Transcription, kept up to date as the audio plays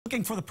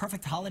Looking for the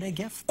perfect holiday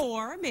gift?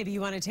 Or maybe you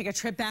want to take a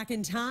trip back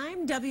in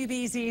time?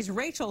 WBZ's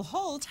Rachel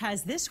Holt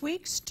has this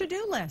week's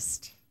to-do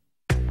list.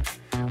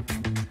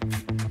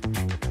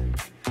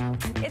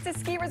 It's a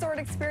ski resort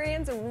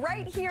experience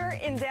right here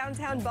in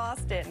downtown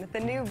Boston, the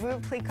new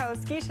Veuve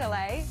Clicquot Ski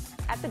Chalet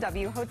at the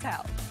W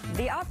Hotel.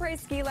 The Opry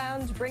Ski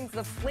Lounge brings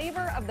the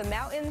flavor of the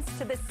mountains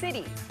to the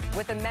city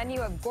with a menu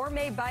of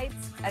gourmet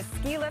bites, a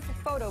ski lift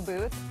photo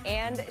booth,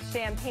 and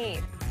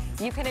champagne.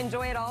 You can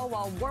enjoy it all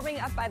while warming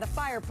up by the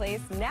fireplace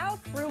now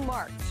through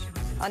March.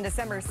 On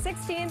December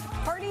 16th,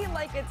 party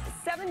like it's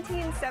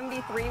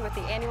 1773 with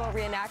the annual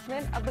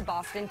reenactment of the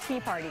Boston Tea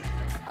Party.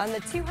 On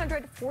the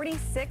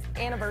 246th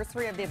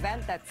anniversary of the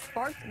event that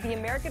sparked the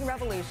American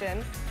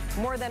Revolution,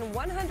 more than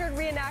 100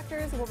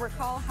 reenactors will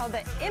recall how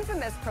the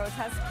infamous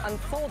protest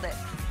unfolded,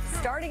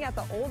 starting at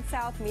the Old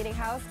South Meeting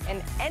House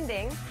and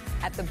ending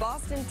at the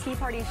Boston Tea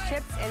Party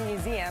Ships and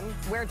Museum,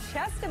 where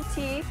chests of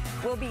tea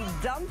will be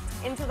dumped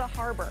into the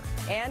harbor.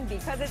 And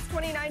because it's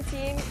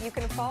 2019, you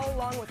can follow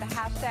along with the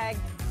hashtag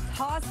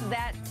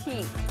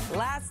 #TossThatTea.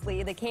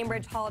 Lastly, the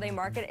Cambridge Holiday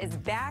Market is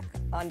back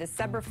on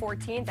December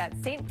 14th at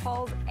St.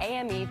 Paul's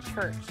AME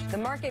Church. The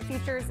market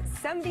features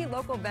 70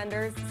 local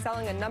vendors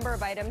selling a number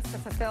of items to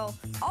fulfill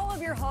all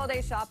of your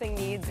holiday shopping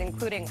needs,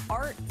 including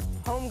art,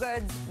 home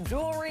goods,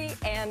 jewelry,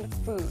 and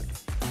food.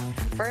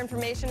 For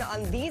information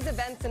on these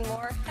events and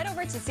more, head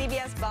over to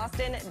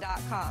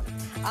cbsboston.com.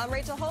 I'm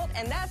Rachel Holt,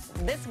 and that's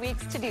this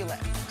week's to-do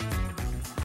list.